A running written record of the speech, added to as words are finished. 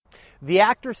The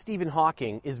actor Stephen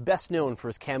Hawking is best known for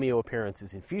his cameo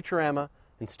appearances in Futurama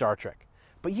and Star Trek.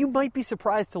 But you might be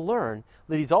surprised to learn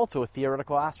that he's also a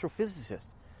theoretical astrophysicist.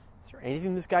 Is there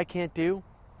anything this guy can't do?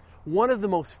 One of the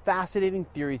most fascinating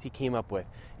theories he came up with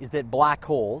is that black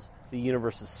holes, the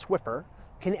universe's Swiffer,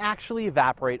 can actually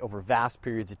evaporate over vast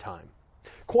periods of time.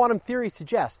 Quantum theory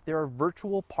suggests there are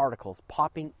virtual particles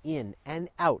popping in and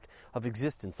out of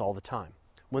existence all the time.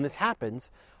 When this happens,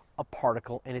 a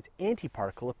particle and its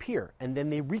antiparticle appear, and then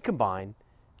they recombine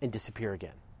and disappear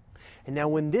again. And now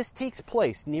when this takes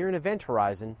place near an event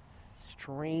horizon,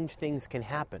 strange things can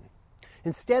happen.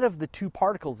 Instead of the two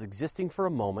particles existing for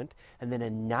a moment and then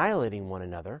annihilating one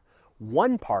another,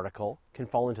 one particle can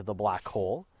fall into the black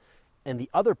hole, and the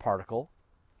other particle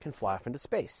can fly off into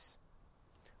space.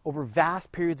 Over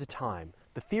vast periods of time,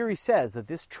 the theory says that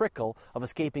this trickle of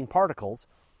escaping particles,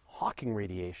 Hawking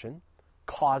radiation,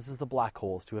 causes the black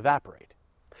holes to evaporate.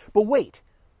 But wait,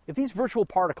 if these virtual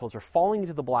particles are falling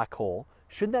into the black hole,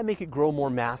 shouldn't that make it grow more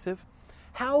massive?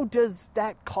 How does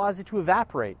that cause it to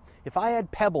evaporate? If I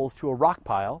add pebbles to a rock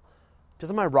pile,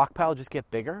 doesn't my rock pile just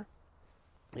get bigger?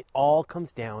 It all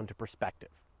comes down to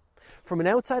perspective. From an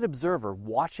outside observer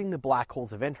watching the black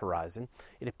hole's event horizon,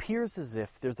 it appears as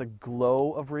if there's a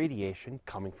glow of radiation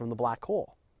coming from the black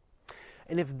hole.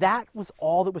 And if that was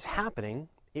all that was happening,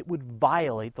 it would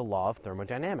violate the law of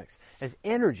thermodynamics, as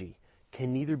energy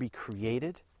can neither be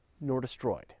created nor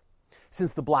destroyed.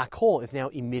 Since the black hole is now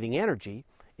emitting energy,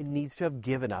 it needs to have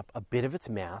given up a bit of its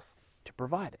mass to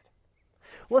provide it.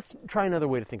 Let's try another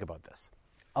way to think about this.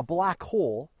 A black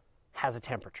hole has a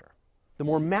temperature. The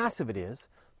more massive it is,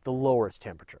 the lower its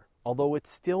temperature, although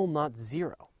it's still not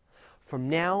zero. From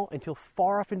now until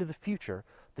far off into the future,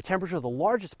 the temperature of the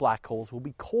largest black holes will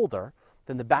be colder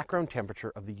than the background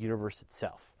temperature of the universe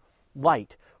itself.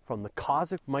 Light from the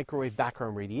cosmic microwave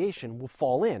background radiation will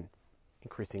fall in,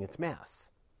 increasing its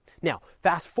mass. Now,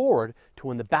 fast forward to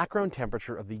when the background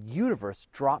temperature of the universe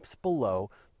drops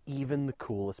below even the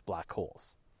coolest black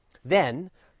holes. Then,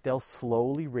 they'll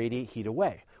slowly radiate heat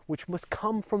away, which must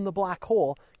come from the black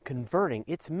hole converting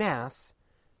its mass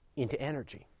into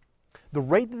energy. The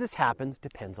rate that this happens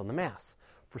depends on the mass.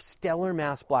 For stellar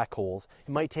mass black holes,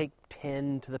 it might take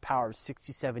 10 to the power of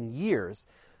 67 years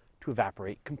to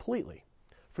evaporate completely.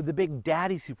 For the big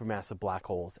daddy supermassive black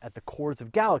holes at the cores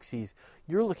of galaxies,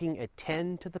 you're looking at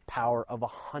 10 to the power of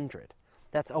 100.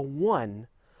 That's a 1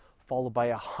 followed by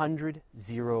 100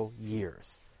 zero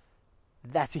years.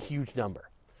 That's a huge number.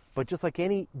 But just like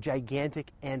any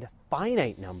gigantic and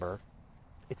finite number,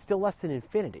 it's still less than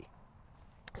infinity.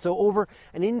 So over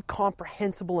an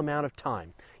incomprehensible amount of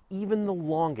time, even the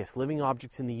longest living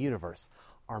objects in the universe,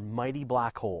 our mighty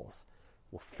black holes,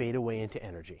 will fade away into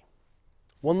energy.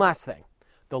 One last thing.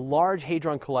 The Large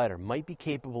Hadron Collider might be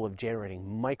capable of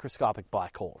generating microscopic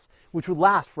black holes, which would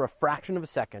last for a fraction of a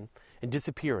second and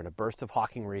disappear in a burst of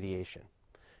Hawking radiation.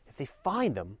 If they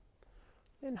find them,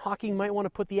 then Hawking might want to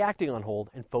put the acting on hold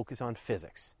and focus on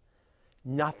physics.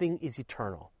 Nothing is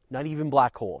eternal, not even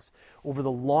black holes. Over the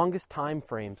longest time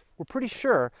frames, we're pretty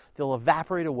sure they'll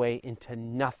evaporate away into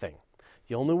nothing.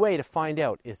 The only way to find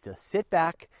out is to sit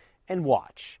back and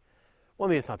watch. Well,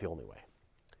 maybe it's not the only way.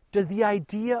 Does the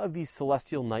idea of these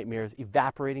celestial nightmares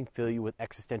evaporating fill you with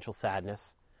existential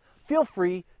sadness? Feel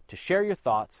free to share your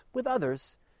thoughts with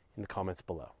others in the comments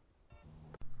below.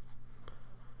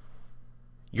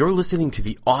 You're listening to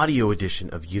the audio edition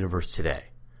of Universe Today.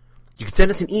 You can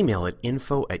send us an email at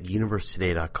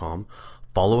info@universetoday.com,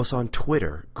 follow us on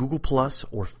Twitter, Google+,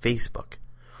 or Facebook,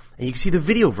 and you can see the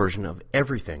video version of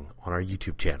everything on our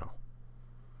YouTube channel.